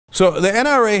So the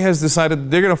NRA has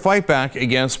decided they're going to fight back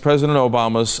against President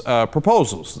Obama's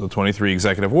proposals, the 23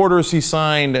 executive orders he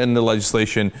signed and the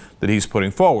legislation that he's putting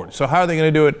forward. So how are they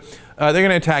going to do it? They're going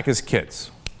to attack his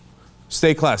kids.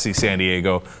 Stay classy, San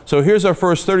Diego. So here's our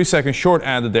first 30-second short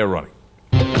ad that they're running.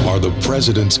 Are the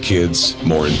president's kids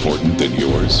more important than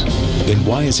yours? Then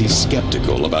why is he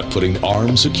skeptical about putting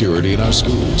armed security in our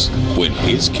schools when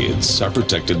his kids are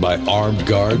protected by armed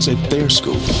guards at their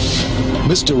school?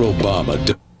 Mr. Obama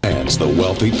demands the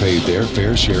wealthy pay their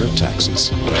fair share of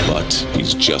taxes, but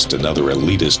he's just another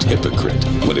elitist hypocrite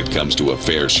when it comes to a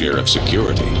fair share of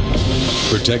security.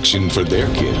 Protection for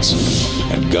their kids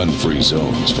and gun-free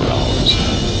zones for ours.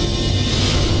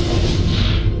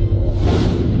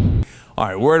 All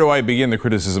right, where do I begin the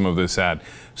criticism of this ad?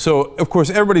 So, of course,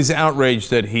 everybody's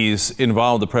outraged that he's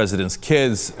involved the president's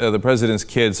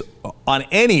kids on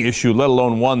any issue, let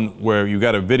alone one where you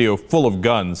got a video full of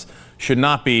guns, should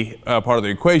not be part of the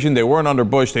equation. They weren't under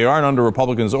Bush. They aren't under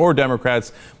Republicans or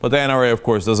Democrats. But the NRA, of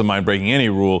course, doesn't mind breaking any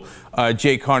rule.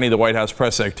 Jay Carney, the White House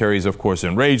press secretary, is, of course,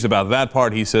 enraged about that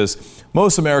part. He says,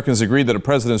 most Americans agree that a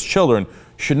president's children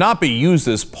should not be used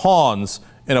as pawns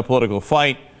in a political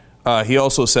fight. He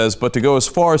also says, but to go as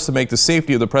far as to make the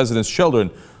safety of the president's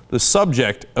children the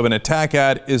subject of an attack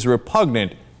ad is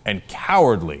repugnant and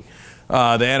cowardly. The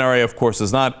NRA, of course,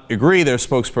 does not agree. Their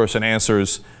spokesperson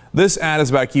answers, this ad is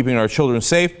about keeping our children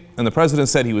safe, and the president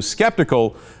said he was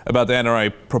skeptical about the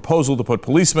NRA proposal to put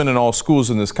policemen in all schools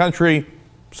in this country.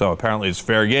 So apparently it's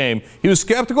fair game. He was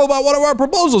skeptical about one of our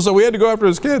proposals, so we had to go after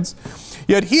his kids.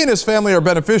 Yet he and his family are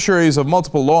beneficiaries of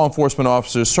multiple law enforcement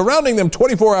officers surrounding them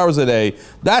 24 hours a day.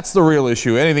 That's the real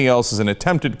issue. Anything else is an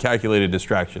attempted calculated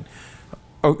distraction.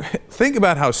 Oh, think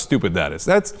about how stupid that is.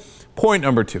 That's point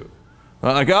number two.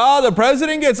 Like, oh, the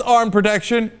president gets armed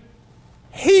protection.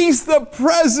 He's the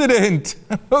president.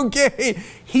 Okay,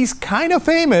 he's kind of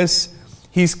famous.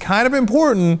 He's kind of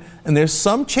important. And there's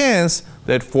some chance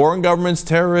that foreign governments,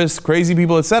 terrorists, crazy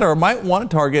people, etc., might want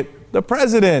to target the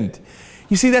president.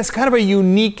 You see, that's kind of a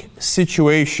unique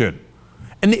situation.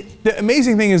 And the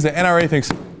amazing thing is the NRA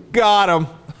thinks, got him.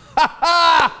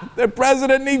 The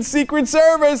president needs Secret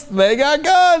Service. They got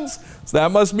guns. So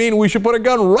that must mean we should put a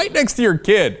gun right next to your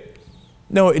kid.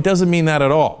 No, it doesn't mean that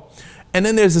at all. And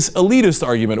then there's this elitist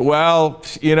argument. Well,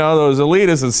 you know, those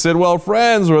elitists at Sidwell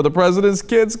Friends where the president's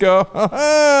kids go.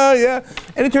 Yeah.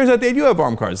 And it turns out they do have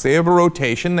armed guards. They have a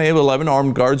rotation. They have 11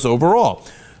 armed guards overall.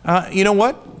 You know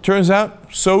what? Turns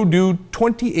out so do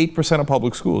 28% of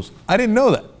public schools. I didn't know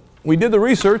that. We did the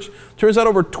research. Turns out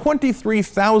over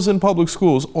 23,000 public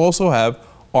schools also have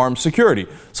armed security.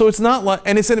 So it's not like,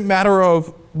 and it's a matter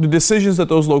of the decisions that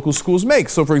those local schools make.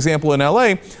 So for example, in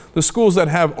LA, the schools that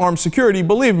have armed security,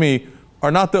 believe me,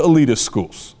 are not the elitist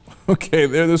schools. Okay,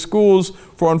 they're the schools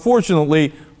for,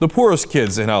 unfortunately, the poorest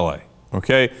kids in LA.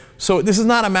 Okay, so this is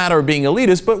not a matter of being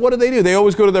elitist, but what do? They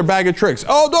always go to their bag of tricks.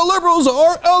 Oh, the liberals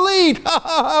are elite. Ha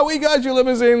ha ha, we got you,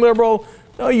 limousine liberal.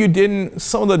 No, you didn't.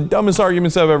 Some of the dumbest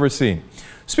arguments I've ever seen.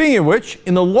 Speaking of which,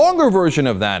 in the longer version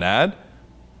of that ad,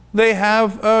 they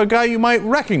have a guy you might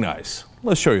recognize.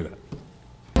 Let's show you that.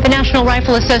 The National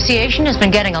Rifle Association has been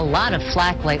getting a lot of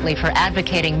flack lately for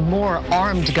advocating more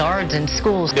armed guards in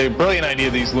schools. The brilliant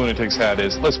idea these lunatics had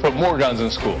is, let's put more guns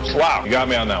in schools. Wow, you got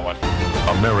me on that one.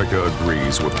 America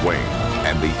agrees with Wayne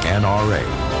and the NRA.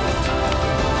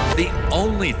 The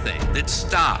only thing that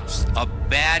stops a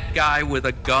bad guy with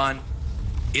a gun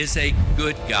is a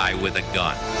good guy with a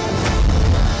gun.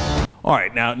 All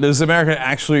right, now, does America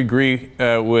actually agree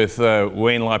with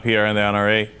Wayne LaPierre and the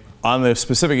NRA on the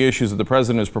specific issues that the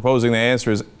president is proposing? The answer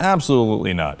is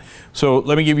absolutely not. So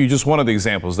let me give you just one of the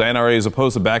examples. The NRA is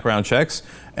opposed to background checks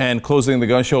and closing the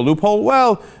gun show loophole.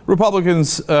 Well,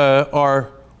 Republicans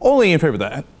are only in favor of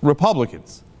that.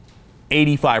 Republicans,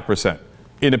 85%.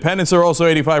 Independents are also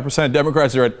 85%.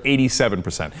 Democrats are at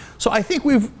 87%. So I think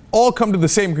we've all come to the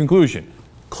same conclusion.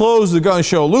 Close the gun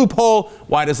show loophole.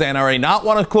 Why does the NRA not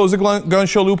want to close the gun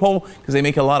show loophole? Because they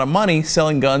make a lot of money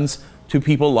selling guns to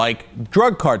people like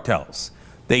drug cartels.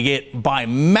 They buy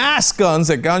mass guns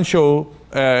at gun shows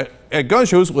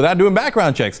without doing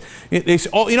background checks. You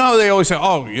know how they always say,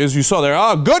 oh, as you saw there,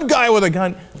 oh, good guy with a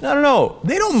gun. No.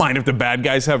 They don't mind if the bad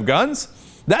guys have guns.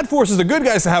 That forces the good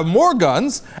guys to have more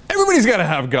guns. Everybody's got to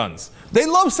have guns. They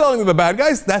love selling to the bad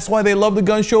guys. That's why they love the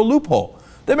gun show loophole.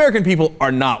 The American people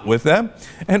are not with them.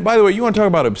 And by the way, you want to talk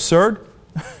about absurd?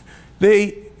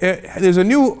 There's a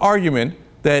new argument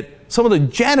that some of the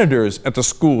janitors at the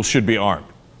school should be armed.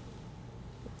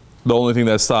 The only thing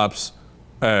that stops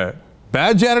a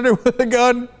bad janitor with a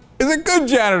gun is a good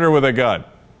janitor with a gun.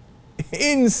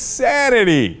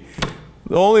 Insanity.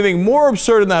 The only thing more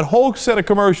absurd in that whole set of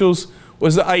commercials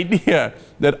was the idea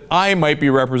that I might be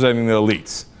representing the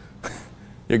elites.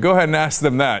 Yeah, go ahead and ask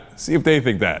them that. See if they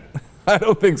think that. I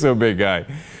don't think so, big guy.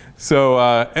 So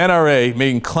NRA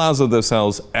making clowns of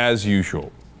themselves as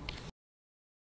usual.